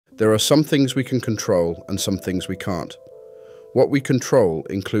There are some things we can control and some things we can't. What we control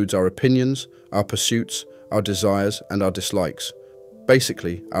includes our opinions, our pursuits, our desires, and our dislikes.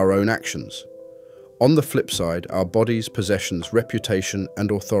 Basically, our own actions. On the flip side, our bodies, possessions, reputation, and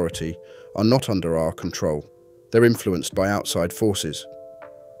authority are not under our control. They're influenced by outside forces.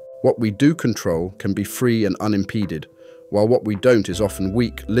 What we do control can be free and unimpeded, while what we don't is often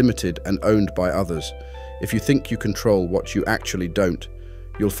weak, limited, and owned by others. If you think you control what you actually don't,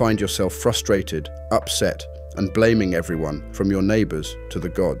 you'll find yourself frustrated, upset, and blaming everyone, from your neighbors to the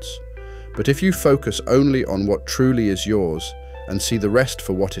gods. But if you focus only on what truly is yours and see the rest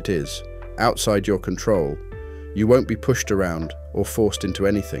for what it is, outside your control, you won't be pushed around or forced into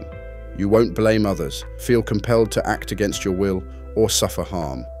anything. You won't blame others, feel compelled to act against your will, or suffer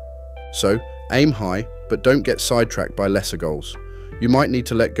harm. So, aim high, but don't get sidetracked by lesser goals. You might need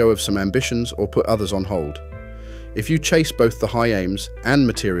to let go of some ambitions or put others on hold. If you chase both the high aims and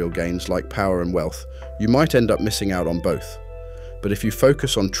material gains like power and wealth, you might end up missing out on both. But if you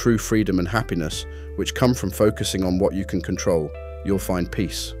focus on true freedom and happiness, which come from focusing on what you can control, you'll find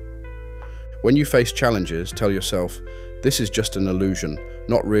peace. When you face challenges, tell yourself, this is just an illusion,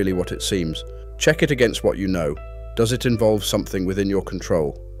 not really what it seems. Check it against what you know. Does it involve something within your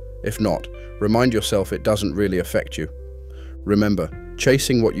control? If not, remind yourself it doesn't really affect you. Remember,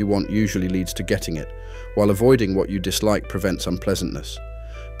 chasing what you want usually leads to getting it, while avoiding what you dislike prevents unpleasantness.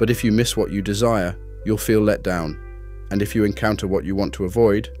 But if you miss what you desire, you'll feel let down. And if you encounter what you want to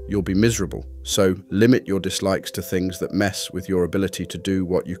avoid, you'll be miserable. So, limit your dislikes to things that mess with your ability to do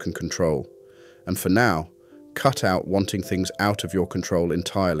what you can control. And for now, cut out wanting things out of your control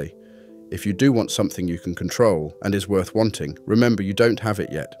entirely. If you do want something you can control and is worth wanting, remember you don't have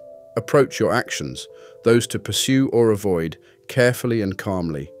it yet. Approach your actions, those to pursue or avoid, carefully and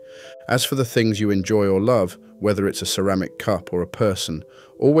calmly. As for the things you enjoy or love, whether it's a ceramic cup or a person,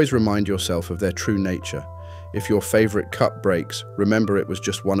 always remind yourself of their true nature. If your favorite cup breaks, remember it was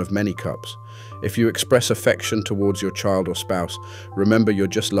just one of many cups. If you express affection towards your child or spouse, remember you're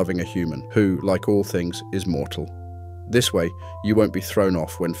just loving a human who, like all things, is mortal. This way, you won't be thrown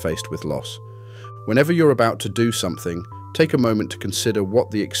off when faced with loss. Whenever you're about to do something, take a moment to consider what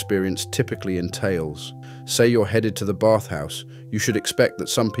the experience typically entails. Say you're headed to the bathhouse, you should expect that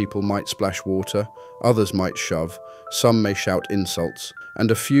some people might splash water, others might shove, some may shout insults, and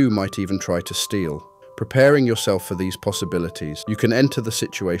a few might even try to steal. Preparing yourself for these possibilities, you can enter the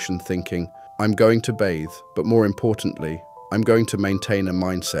situation thinking, I'm going to bathe, but more importantly, I'm going to maintain a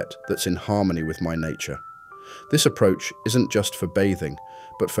mindset that's in harmony with my nature. This approach isn't just for bathing,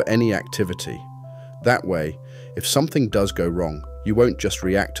 but for any activity. That way, if something does go wrong, you won't just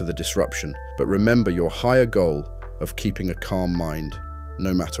react to the disruption, but remember your higher goal of keeping a calm mind,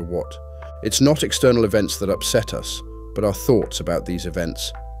 no matter what. It's not external events that upset us, but our thoughts about these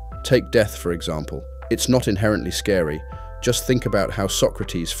events. Take death, for example. It's not inherently scary. Just think about how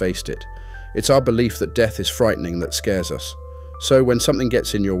Socrates faced it. It's our belief that death is frightening that scares us. So when something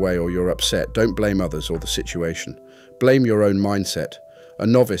gets in your way or you're upset, don't blame others or the situation. Blame your own mindset. A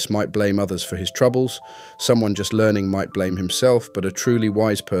novice might blame others for his troubles, someone just learning might blame himself, but a truly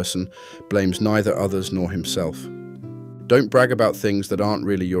wise person blames neither others nor himself. Don't brag about things that aren't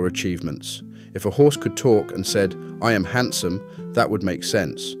really your achievements. If a horse could talk and said, I am handsome, that would make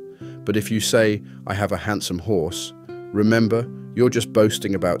sense. But if you say, I have a handsome horse, remember, you're just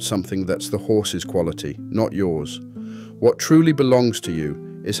boasting about something that's the horse's quality, not yours. What truly belongs to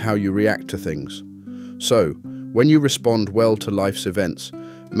you is how you react to things. So, when you respond well to life's events,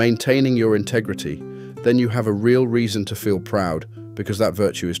 maintaining your integrity, then you have a real reason to feel proud because that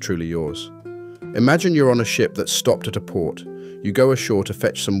virtue is truly yours. Imagine you're on a ship that's stopped at a port. You go ashore to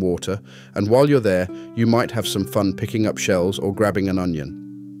fetch some water, and while you're there, you might have some fun picking up shells or grabbing an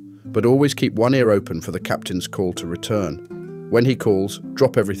onion. But always keep one ear open for the captain's call to return. When he calls,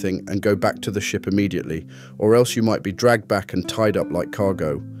 drop everything and go back to the ship immediately, or else you might be dragged back and tied up like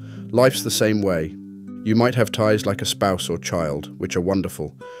cargo. Life's the same way. You might have ties like a spouse or child, which are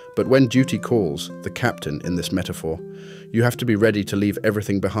wonderful, but when duty calls, the captain in this metaphor, you have to be ready to leave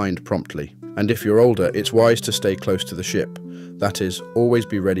everything behind promptly. And if you're older, it's wise to stay close to the ship. That is, always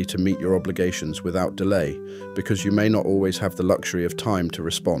be ready to meet your obligations without delay, because you may not always have the luxury of time to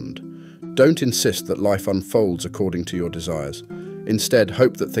respond. Don't insist that life unfolds according to your desires. Instead,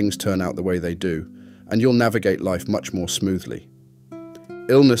 hope that things turn out the way they do, and you'll navigate life much more smoothly.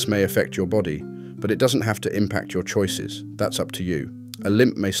 Illness may affect your body, but it doesn't have to impact your choices. That's up to you. A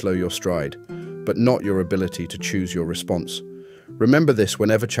limp may slow your stride, but not your ability to choose your response. Remember this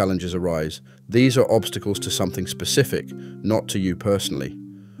whenever challenges arise. These are obstacles to something specific, not to you personally.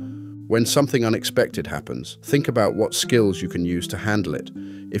 When something unexpected happens, think about what skills you can use to handle it.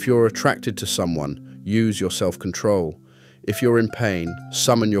 If you're attracted to someone, use your self-control. If you're in pain,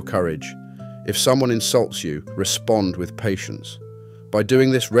 summon your courage. If someone insults you, respond with patience. By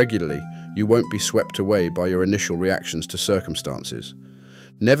doing this regularly, you won't be swept away by your initial reactions to circumstances.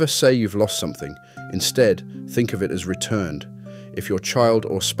 Never say you've lost something. Instead, think of it as returned. If your child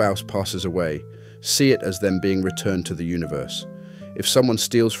or spouse passes away, see it as them being returned to the universe. If someone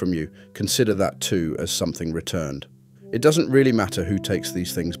steals from you, consider that too as something returned. It doesn't really matter who takes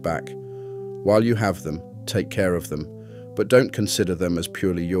these things back. While you have them, take care of them, but don't consider them as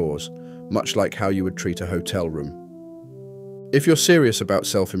purely yours, much like how you would treat a hotel room. If you're serious about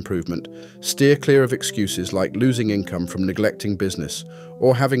self-improvement, steer clear of excuses like losing income from neglecting business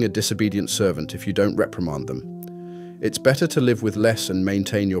or having a disobedient servant if you don't reprimand them. It's better to live with less and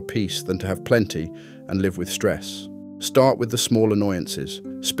maintain your peace than to have plenty and live with stress. Start with the small annoyances,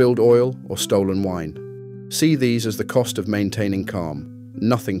 spilled oil or stolen wine. See these as the cost of maintaining calm.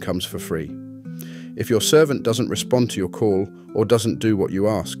 Nothing comes for free. If your servant doesn't respond to your call or doesn't do what you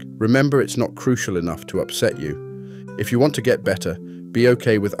ask, remember it's not crucial enough to upset you. If you want to get better, be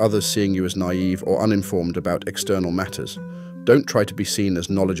okay with others seeing you as naive or uninformed about external matters. Don't try to be seen as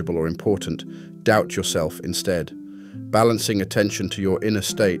knowledgeable or important. Doubt yourself instead. Balancing attention to your inner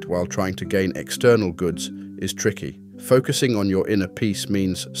state while trying to gain external goods is tricky. Focusing on your inner peace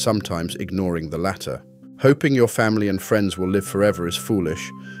means sometimes ignoring the latter. Hoping your family and friends will live forever is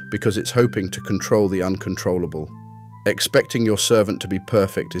foolish because it's hoping to control the uncontrollable. Expecting your servant to be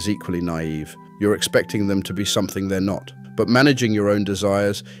perfect is equally naive. You're expecting them to be something they're not. But managing your own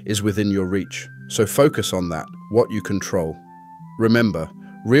desires is within your reach. So focus on that, what you control. Remember,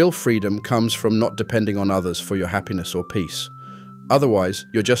 real freedom comes from not depending on others for your happiness or peace. Otherwise,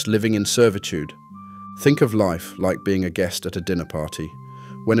 you're just living in servitude. Think of life like being a guest at a dinner party.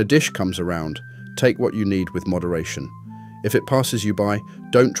 When a dish comes around, take what you need with moderation. If it passes you by,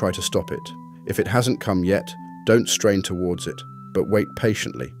 don't try to stop it. If it hasn't come yet, don't strain towards it, but wait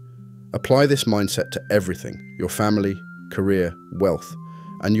patiently. Apply this mindset to everything, your family, career, wealth,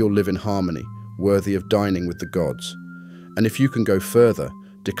 and you'll live in harmony, worthy of dining with the gods. And if you can go further,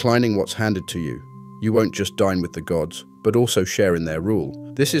 declining what's handed to you, you won't just dine with the gods, but also share in their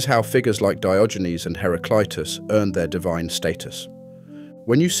rule. This is how figures like Diogenes and Heraclitus earned their divine status.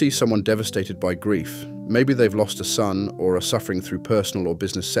 When you see someone devastated by grief, maybe they've lost a son or are suffering through personal or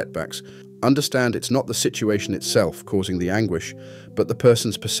business setbacks, understand it's not the situation itself causing the anguish, but the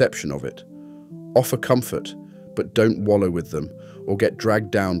person's perception of it. Offer comfort, but don't wallow with them or get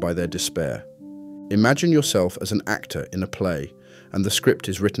dragged down by their despair. Imagine yourself as an actor in a play, and the script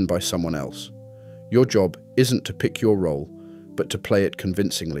is written by someone else. Your job isn't to pick your role, but to play it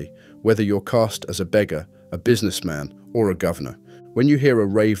convincingly, whether you're cast as a beggar, a businessman, or a governor. When you hear a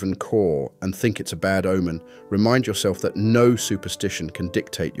raven caw and think it's a bad omen, remind yourself that no superstition can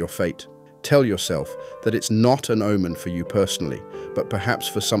dictate your fate. Tell yourself that it's not an omen for you personally, but perhaps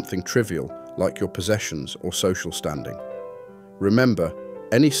for something trivial, like your possessions or social standing. Remember,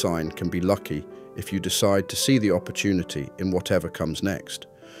 any sign can be lucky if you decide to see the opportunity in whatever comes next.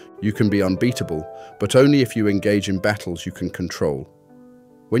 You can be unbeatable, but only if you engage in battles you can control.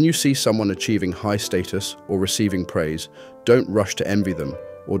 When you see someone achieving high status or receiving praise, don't rush to envy them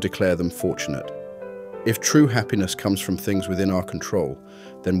or declare them fortunate. If true happiness comes from things within our control,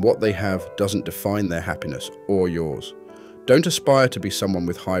 then what they have doesn't define their happiness or yours. Don't aspire to be someone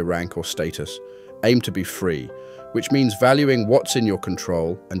with high rank or status. Aim to be free, which means valuing what's in your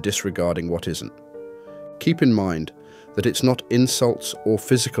control and disregarding what isn't. Keep in mind that it's not insults or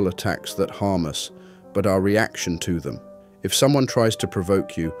physical attacks that harm us, but our reaction to them. If someone tries to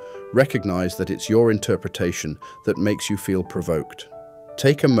provoke you, recognize that it's your interpretation that makes you feel provoked.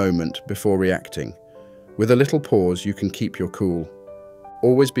 Take a moment before reacting. With a little pause, you can keep your cool.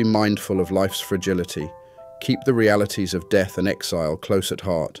 Always be mindful of life's fragility. Keep the realities of death and exile close at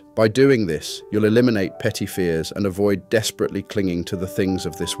heart. By doing this, you'll eliminate petty fears and avoid desperately clinging to the things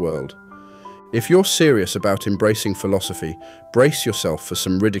of this world. If you're serious about embracing philosophy, brace yourself for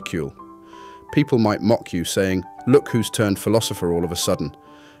some ridicule. People might mock you, saying, "Look who's turned philosopher all of a sudden,"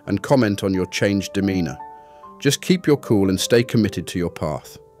 and comment on your changed demeanor. Just keep your cool and stay committed to your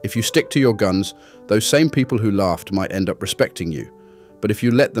path. If you stick to your guns, those same people who laughed might end up respecting you. But if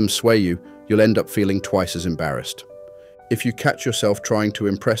you let them sway you, you'll end up feeling twice as embarrassed. If you catch yourself trying to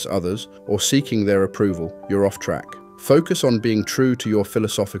impress others or seeking their approval, you're off track. Focus on being true to your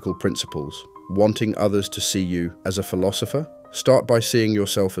philosophical principles. Wanting others to see you as a philosopher? Start by seeing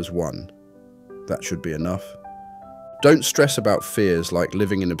yourself as one. That should be enough. Don't stress about fears like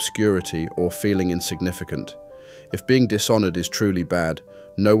living in obscurity or feeling insignificant. If being dishonored is truly bad,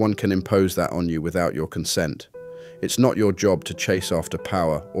 No one can impose that on you without your consent. It's not your job to chase after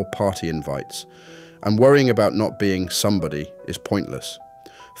power or party invites, and worrying about not being somebody is pointless.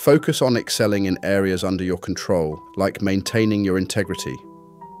 Focus on excelling in areas under your control, like maintaining your integrity.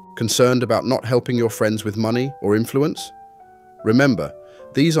 Concerned about not helping your friends with money or influence? Remember,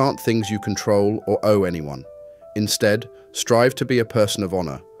 these aren't things you control or owe anyone. Instead, strive to be a person of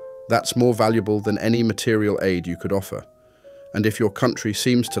honor. That's more valuable than any material aid you could offer. And if your country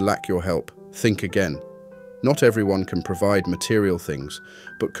seems to lack your help, think again. Not everyone can provide material things,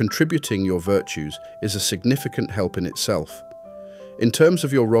 but contributing your virtues is a significant help in itself. In terms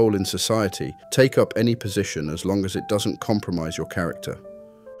of your role in society, take up any position as long as it doesn't compromise your character.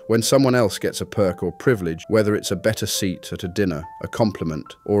 When someone else gets a perk or privilege, whether it's a better seat at a dinner, a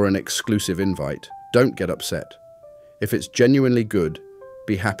compliment, or an exclusive invite, don't get upset. If it's genuinely good,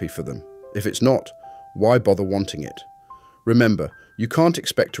 be happy for them. If it's not, why bother wanting it? Remember, you can't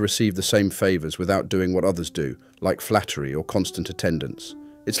expect to receive the same favors without doing what others do, like flattery or constant attendance.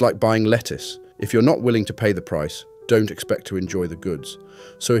 It's like buying lettuce. If you're not willing to pay the price, don't expect to enjoy the goods.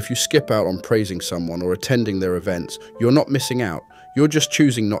 So if you skip out on praising someone or attending their events, you're not missing out. You're just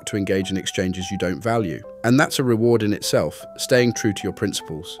choosing not to engage in exchanges you don't value. And that's a reward in itself, staying true to your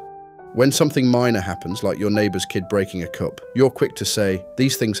principles. When something minor happens, like your neighbor's kid breaking a cup, you're quick to say,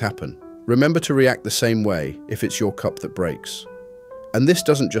 "These things happen." Remember to react the same way if it's your cup that breaks. And this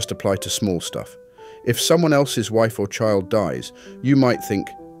doesn't just apply to small stuff. If someone else's wife or child dies, you might think,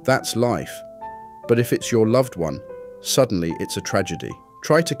 "That's life." But if it's your loved one, suddenly it's a tragedy.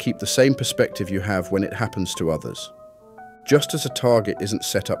 Try to keep the same perspective you have when it happens to others. Just as a target isn't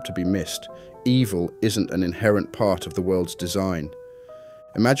set up to be missed, evil isn't an inherent part of the world's design.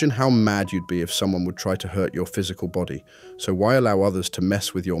 Imagine how mad you'd be if someone would try to hurt your physical body, so why allow others to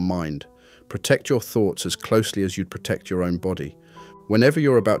mess with your mind? Protect your thoughts as closely as you'd protect your own body. Whenever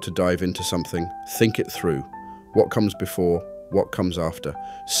you're about to dive into something, think it through. What comes before? What comes after?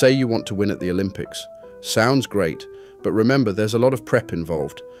 Say you want to win at the Olympics. Sounds great, but remember there's a lot of prep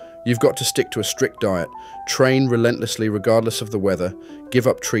involved. You've got to stick to a strict diet, train relentlessly regardless of the weather, give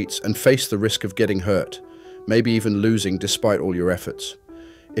up treats and face the risk of getting hurt, maybe even losing despite all your efforts.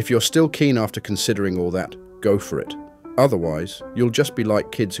 If you're still keen after considering all that, go for it. Otherwise, you'll just be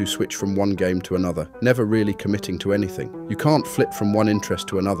like kids who switch from one game to another, never really committing to anything. You can't flip from one interest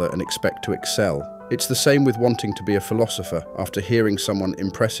to another and expect to excel. It's the same with wanting to be a philosopher after hearing someone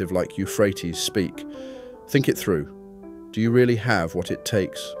impressive like Epictetus speak. Think it through. Do you really have what it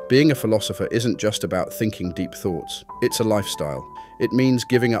takes? Being a philosopher isn't just about thinking deep thoughts. It's a lifestyle. It means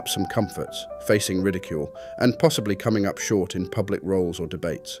giving up some comforts, facing ridicule, and possibly coming up short in public roles or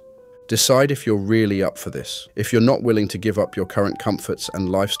debates. Decide if you're really up for this. If you're not willing to give up your current comforts and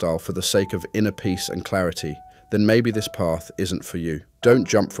lifestyle for the sake of inner peace and clarity, then maybe this path isn't for you. Don't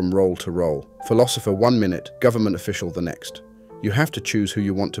jump from role to role. Philosopher 1 minute, government official the next. You have to choose who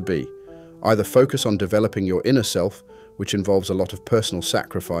you want to be. Either focus on developing your inner self, which involves a lot of personal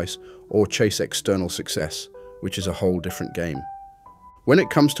sacrifice, or chase external success, which is a whole different game. When it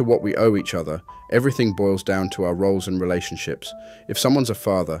comes to what we owe each other, everything boils down to our roles and relationships. If someone's a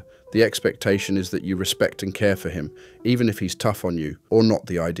father, the expectation is that you respect and care for him, even if he's tough on you, or not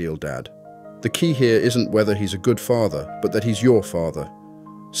the ideal dad. The key here isn't whether he's a good father, but that he's your father.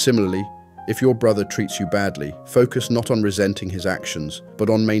 Similarly, if your brother treats you badly, focus not on resenting his actions, but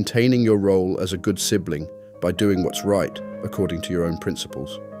on maintaining your role as a good sibling by doing what's right, according to your own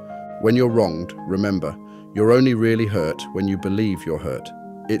principles. When you're wronged, remember, you're only really hurt when you believe you're hurt.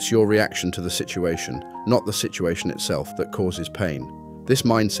 It's your reaction to the situation, not the situation itself, that causes pain. This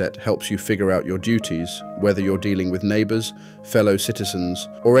mindset helps you figure out your duties, whether you're dealing with neighbors, fellow citizens,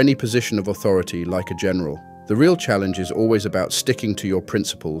 or any position of authority like a general. The real challenge is always about sticking to your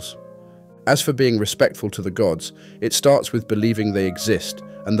principles. As for being respectful to the gods, it starts with believing they exist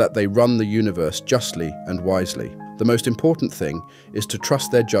and that they run the universe justly and wisely. The most important thing is to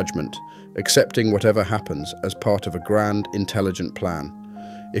trust their judgment, accepting whatever happens as part of a grand, intelligent plan.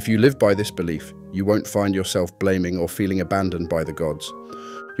 If you live by this belief, you won't find yourself blaming or feeling abandoned by the gods.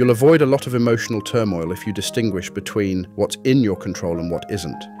 You'll avoid a lot of emotional turmoil if you distinguish between what's in your control and what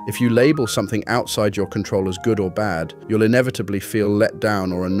isn't. If you label something outside your control as good or bad, you'll inevitably feel let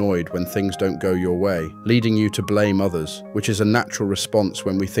down or annoyed when things don't go your way, leading you to blame others, which is a natural response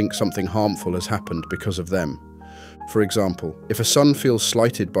when we think something harmful has happened because of them. For example, if a son feels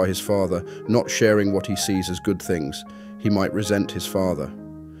slighted by his father not sharing what he sees as good things, he might resent his father.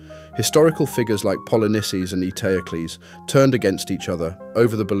 Historical figures like Polynices and Epictetus turned against each other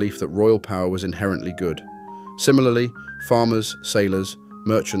over the belief that royal power was inherently good. Similarly, farmers, sailors,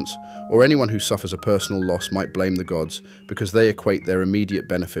 Merchants, or anyone who suffers a personal loss might blame the gods because they equate their immediate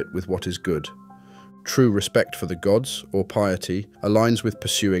benefit with what is good. True respect for the gods, or piety, aligns with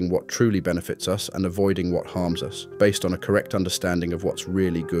pursuing what truly benefits us and avoiding what harms us, based on a correct understanding of what's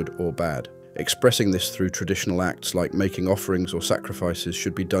really good or bad. Expressing this through traditional acts like making offerings or sacrifices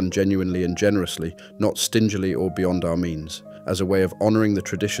should be done genuinely and generously, not stingily or beyond our means, as a way of honoring the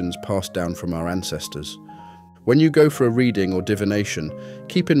traditions passed down from our ancestors. When you go for a reading or divination,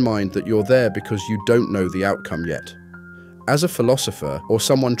 keep in mind that you're there because you don't know the outcome yet. As a philosopher, or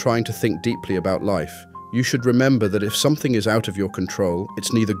someone trying to think deeply about life, you should remember that if something is out of your control,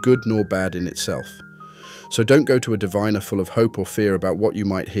 it's neither good nor bad in itself. So don't go to a diviner full of hope or fear about what you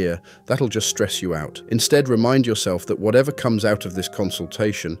might hear. That'll just stress you out. Instead, remind yourself that whatever comes out of this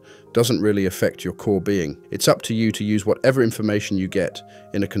consultation doesn't really affect your core being. It's up to you to use whatever information you get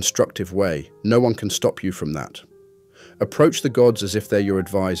in a constructive way. No one can stop you from that. Approach the gods as if they're your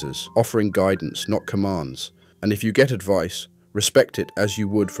advisors, offering guidance, not commands. And if you get advice, respect it as you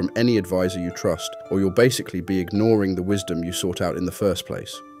would from any advisor you trust, or you'll basically be ignoring the wisdom you sought out in the first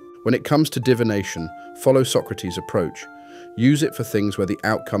place. When it comes to divination, follow Socrates' approach. Use it for things where the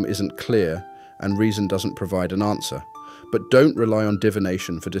outcome isn't clear and reason doesn't provide an answer. But don't rely on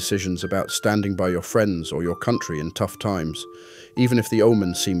divination for decisions about standing by your friends or your country in tough times, even if the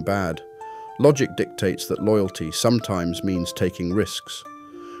omens seem bad. Logic dictates that loyalty sometimes means taking risks.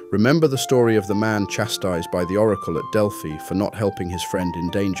 Remember the story of the man chastised by the oracle at Delphi for not helping his friend in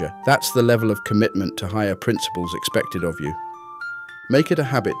danger. That's the level of commitment to higher principles expected of you. Make it a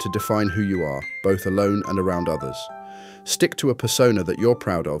habit to define who you are, both alone and around others. Stick to a persona that you're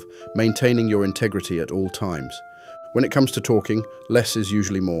proud of, maintaining your integrity at all times. When it comes to talking, less is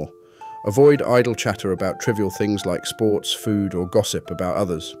usually more. Avoid idle chatter about trivial things like sports, food, or gossip about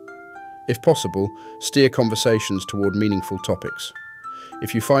others. If possible, steer conversations toward meaningful topics.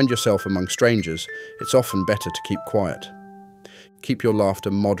 If you find yourself among strangers, it's often better to keep quiet. Keep your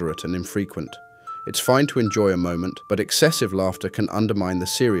laughter moderate and infrequent. It's fine to enjoy a moment, but excessive laughter can undermine the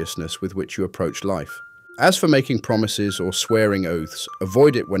seriousness with which you approach life. As for making promises or swearing oaths,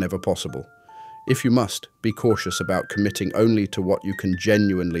 avoid it whenever possible. If you must, be cautious about committing only to what you can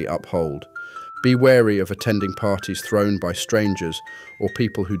genuinely uphold. Be wary of attending parties thrown by strangers or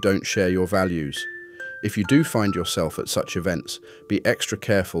people who don't share your values. If you do find yourself at such events, be extra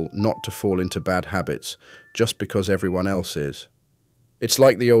careful not to fall into bad habits just because everyone else is. It's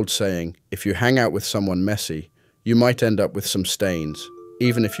like the old saying, if you hang out with someone messy, you might end up with some stains,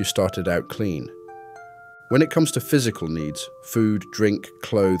 even if you started out clean. When it comes to physical needs, food, drink,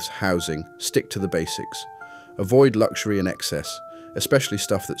 clothes, housing, stick to the basics. Avoid luxury and excess, especially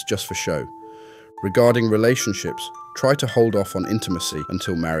stuff that's just for show. Regarding relationships, try to hold off on intimacy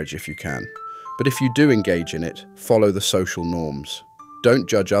until marriage if you can. But if you do engage in it, follow the social norms. Don't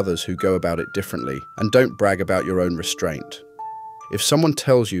judge others who go about it differently, and don't brag about your own restraint. If someone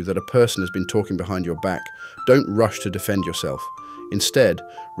tells you that a person has been talking behind your back, don't rush to defend yourself. Instead,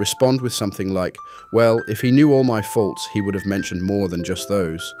 respond with something like, well, if he knew all my faults, he would have mentioned more than just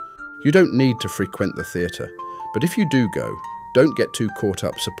those. You don't need to frequent the theatre, but if you do go, don't get too caught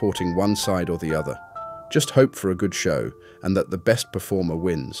up supporting one side or the other. Just hope for a good show and that the best performer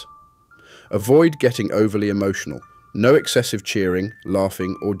wins. Avoid getting overly emotional. No excessive cheering,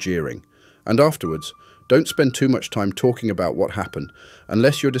 laughing, or jeering. And afterwards, don't spend too much time talking about what happened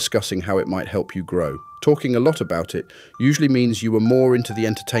unless you're discussing how it might help you grow. Talking a lot about it usually means you were more into the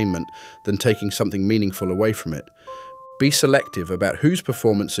entertainment than taking something meaningful away from it. Be selective about whose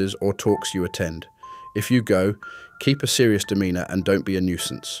performances or talks you attend. If you go, keep a serious demeanor and don't be a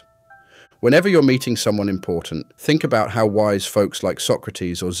nuisance. Whenever you're meeting someone important, think about how wise folks like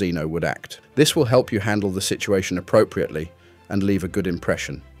Socrates or Zeno would act. This will help you handle the situation appropriately and leave a good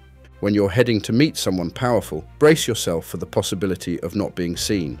impression. When you're heading to meet someone powerful, brace yourself for the possibility of not being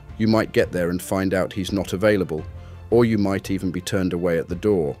seen. You might get there and find out he's not available, or you might even be turned away at the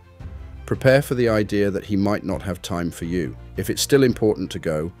door. Prepare for the idea that he might not have time for you. If it's still important to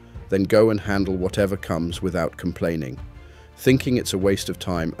go, then go and handle whatever comes without complaining. Thinking it's a waste of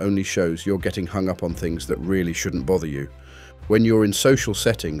time only shows you're getting hung up on things that really shouldn't bother you. When you're in social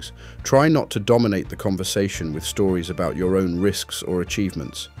settings, try not to dominate the conversation with stories about your own risks or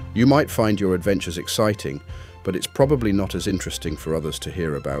achievements. You might find your adventures exciting, but it's probably not as interesting for others to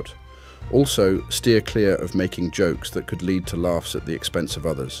hear about. Also, steer clear of making jokes that could lead to laughs at the expense of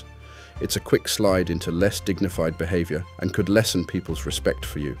others. It's a quick slide into less dignified behavior and could lessen people's respect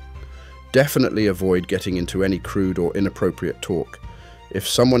for you. Definitely avoid getting into any crude or inappropriate talk. If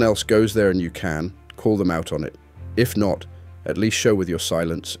someone else goes there and you can, call them out on it. If not, at least show with your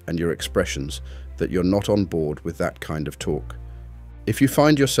silence and your expressions that you're not on board with that kind of talk. If you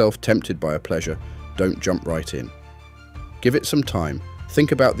find yourself tempted by a pleasure, don't jump right in. Give it some time,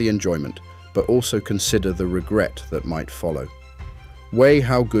 think about the enjoyment, but also consider the regret that might follow. Weigh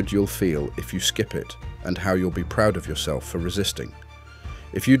how good you'll feel if you skip it and how you'll be proud of yourself for resisting.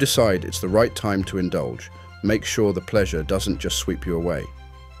 If you decide it's the right time to indulge, make sure the pleasure doesn't just sweep you away.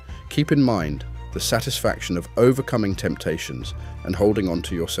 Keep in mind the satisfaction of overcoming temptations and holding on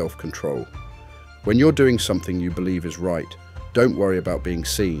to your self-control. When you're doing something you believe is right, don't worry about being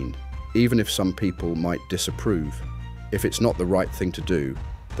seen, even if some people might disapprove. If it's not the right thing to do,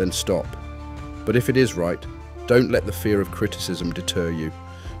 then stop. But if it is right, don't let the fear of criticism deter you.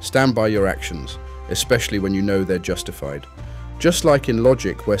 Stand by your actions, especially when you know they're justified. Just like in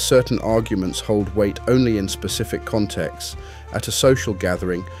logic, where certain arguments hold weight only in specific contexts, at a social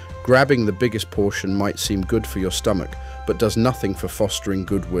gathering, grabbing the biggest portion might seem good for your stomach, but does nothing for fostering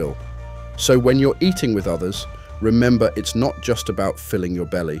goodwill. So when you're eating with others, remember it's not just about filling your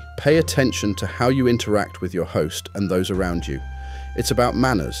belly. Pay attention to how you interact with your host and those around you. It's about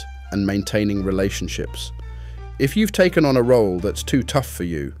manners and maintaining relationships. If you've taken on a role that's too tough for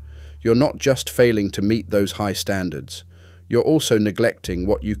you, you're not just failing to meet those high standards, you're also neglecting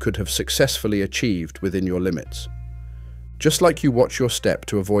what you could have successfully achieved within your limits. Just like you watch your step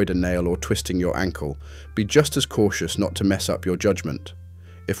to avoid a nail or twisting your ankle, be just as cautious not to mess up your judgment.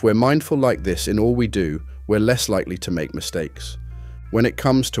 If we're mindful like this in all we do, we're less likely to make mistakes. When it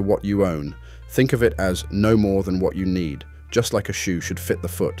comes to what you own, think of it as no more than what you need, just like a shoe should fit the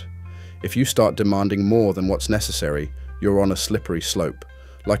foot. If you start demanding more than what's necessary, you're on a slippery slope,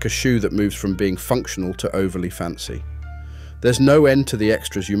 like a shoe that moves from being functional to overly fancy. There's no end to the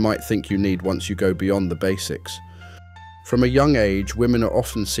extras you might think you need once you go beyond the basics. From a young age, women are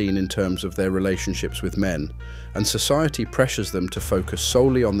often seen in terms of their relationships with men, and society pressures them to focus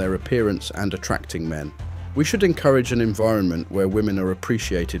solely on their appearance and attracting men. We should encourage an environment where women are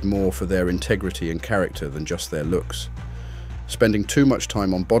appreciated more for their integrity and character than just their looks. Spending too much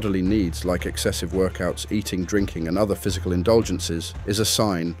time on bodily needs like excessive workouts, eating, drinking, and other physical indulgences is a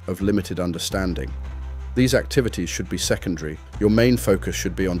sign of limited understanding. These activities should be secondary. Your main focus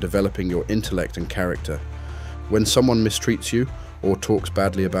should be on developing your intellect and character. When someone mistreats you or talks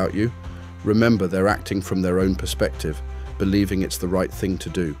badly about you, remember they're acting from their own perspective, believing it's the right thing to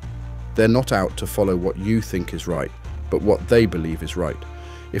do. They're not out to follow what you think is right, but what they believe is right.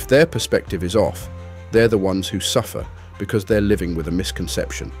 If their perspective is off, they're the ones who suffer because they're living with a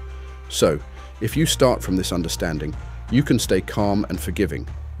misconception. So, if you start from this understanding, you can stay calm and forgiving,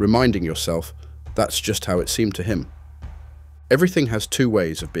 reminding yourself that's just how it seemed to him. Everything has two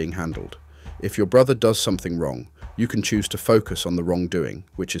ways of being handled. If your brother does something wrong, you can choose to focus on the wrongdoing,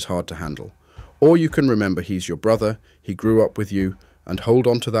 which is hard to handle. Or you can remember he's your brother, he grew up with you, and hold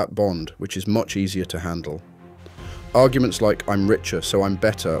on to that bond, which is much easier to handle. Arguments like "I'm richer, so I'm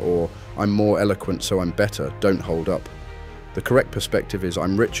better," or "I'm more eloquent, so I'm better," don't hold up. The correct perspective is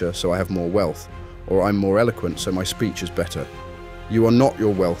 "I'm richer, so I have more wealth," or "I'm more eloquent, so my speech is better." You are not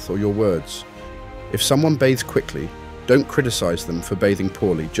your wealth or your words. If someone bathes quickly, don't criticize them for bathing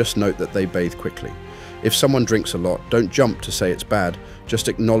poorly, just note that they bathe quickly. If someone drinks a lot, don't jump to say it's bad, just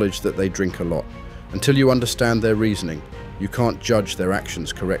acknowledge that they drink a lot. Until you understand their reasoning, you can't judge their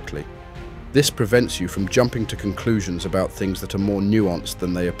actions correctly. This prevents you from jumping to conclusions about things that are more nuanced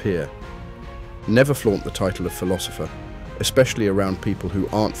than they appear. Never flaunt the title of philosopher, especially around people who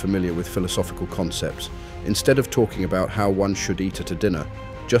aren't familiar with philosophical concepts. Instead of talking about how one should eat at a dinner,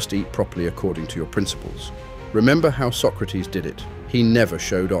 just eat properly according to your principles. Remember how Socrates did it. He never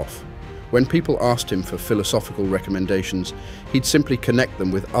showed off. When people asked him for philosophical recommendations, he'd simply connect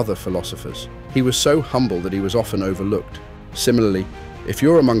them with other philosophers. He was so humble that he was often overlooked. Similarly, if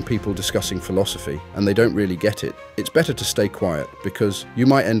you're among people discussing philosophy and they don't really get it, it's better to stay quiet because you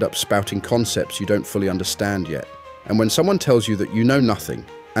might end up spouting concepts you don't fully understand yet. And when someone tells you that you know nothing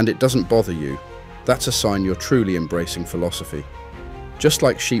and it doesn't bother you, that's a sign you're truly embracing philosophy. Just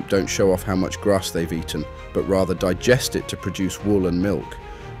like sheep don't show off how much grass they've eaten, but rather digest it to produce wool and milk,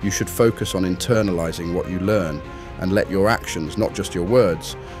 you should focus on internalizing what you learn and let your actions, not just your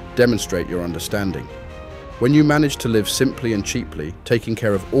words, demonstrate your understanding. When you manage to live simply and cheaply, taking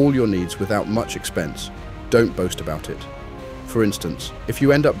care of all your needs without much expense, don't boast about it. For instance, if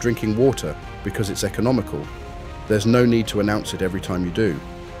you end up drinking water because it's economical, there's no need to announce it every time you do.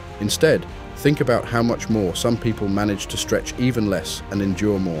 Instead, think about how much more some people manage to stretch even less and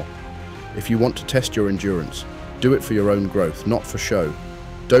endure more. If you want to test your endurance, do it for your own growth, not for show.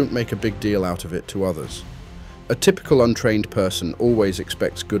 Don't make a big deal out of it to others. A typical untrained person always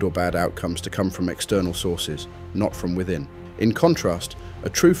expects good or bad outcomes to come from external sources, not from within. In contrast, a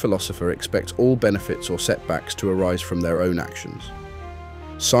true philosopher expects all benefits or setbacks to arise from their own actions.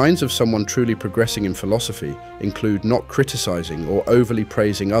 Signs of someone truly progressing in philosophy include not criticizing or overly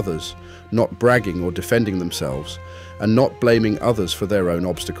praising others, not bragging or defending themselves, and not blaming others for their own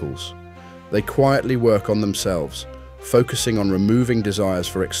obstacles. They quietly work on themselves, focusing on removing desires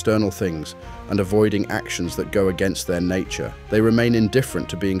for external things and avoiding actions that go against their nature. They remain indifferent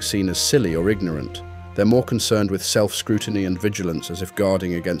to being seen as silly or ignorant. They're more concerned with self-scrutiny and vigilance, as if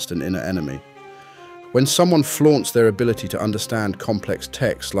guarding against an inner enemy. When someone flaunts their ability to understand complex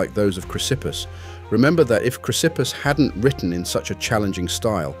texts like those of Chrysippus, remember that if Chrysippus hadn't written in such a challenging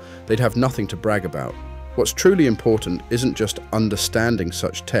style, they'd have nothing to brag about. What's truly important isn't just understanding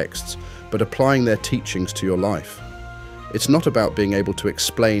such texts, but applying their teachings to your life. It's not about being able to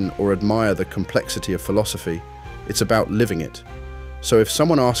explain or admire the complexity of philosophy, it's about living it. So if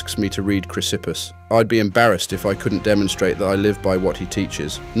someone asks me to read Chrysippus, I'd be embarrassed if I couldn't demonstrate that I live by what he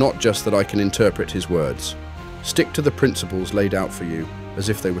teaches, not just that I can interpret his words. Stick to the principles laid out for you as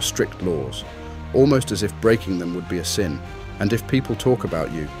if they were strict laws, almost as if breaking them would be a sin. And if people talk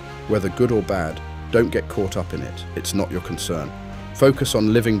about you, whether good or bad, don't get caught up in it. It's not your concern. Focus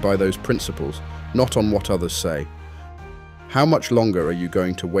on living by those principles, not on what others say. How much longer are you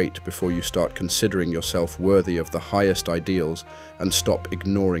going to wait before you start considering yourself worthy of the highest ideals and stop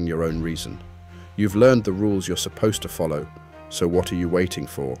ignoring your own reason? You've learned the rules you're supposed to follow, so what are you waiting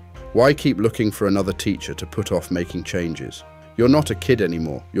for? Why keep looking for another teacher to put off making changes? You're not a kid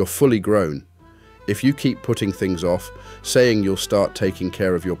anymore, you're fully grown. If you keep putting things off, saying you'll start taking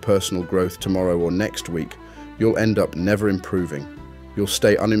care of your personal growth tomorrow or next week, you'll end up never improving. You'll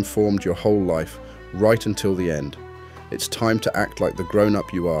stay uninformed your whole life, right until the end. It's time to act like the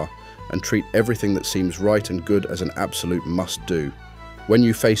grown-up you are and treat everything that seems right and good as an absolute must-do. When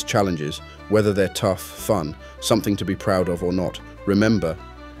you face challenges, whether they're tough, fun, something to be proud of or not, remember,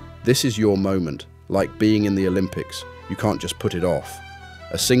 this is your moment. Like being in the Olympics, you can't just put it off.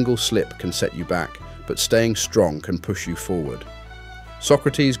 A single slip can set you back, but staying strong can push you forward.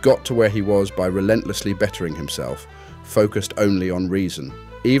 Socrates got to where he was by relentlessly bettering himself, focused only on reason.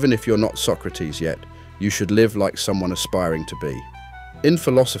 Even if you're not Socrates yet, you should live like someone aspiring to be. In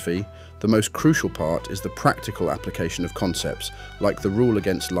philosophy, the most crucial part is the practical application of concepts, like the rule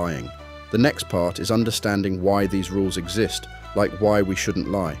against lying. The next part is understanding why these rules exist, like why we shouldn't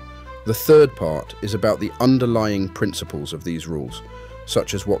lie. The third part is about the underlying principles of these rules,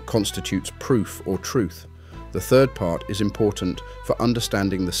 such as what constitutes proof or truth. The third part is important for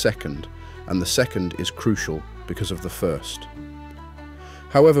understanding the second, and the second is crucial because of the first.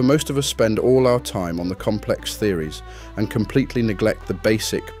 However, most of us spend all our time on the complex theories and completely neglect the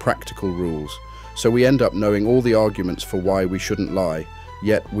basic, practical rules, so we end up knowing all the arguments for why we shouldn't lie,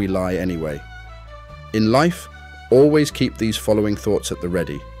 yet we lie anyway. In life, always keep these following thoughts at the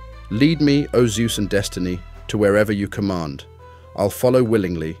ready. Lead me, O Zeus and destiny, to wherever you command. I'll follow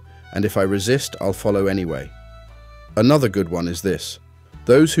willingly, and if I resist, I'll follow anyway. Another good one is this: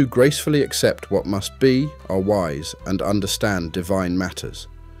 those who gracefully accept what must be are wise and understand divine matters.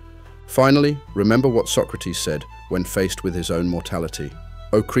 Finally, remember what Socrates said when faced with his own mortality.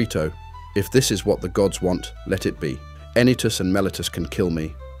 O Crito, if this is what the gods want, let it be. Anytus and Melitus can kill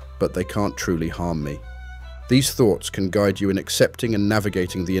me, but they can't truly harm me. These thoughts can guide you in accepting and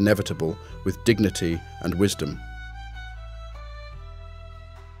navigating the inevitable with dignity and wisdom.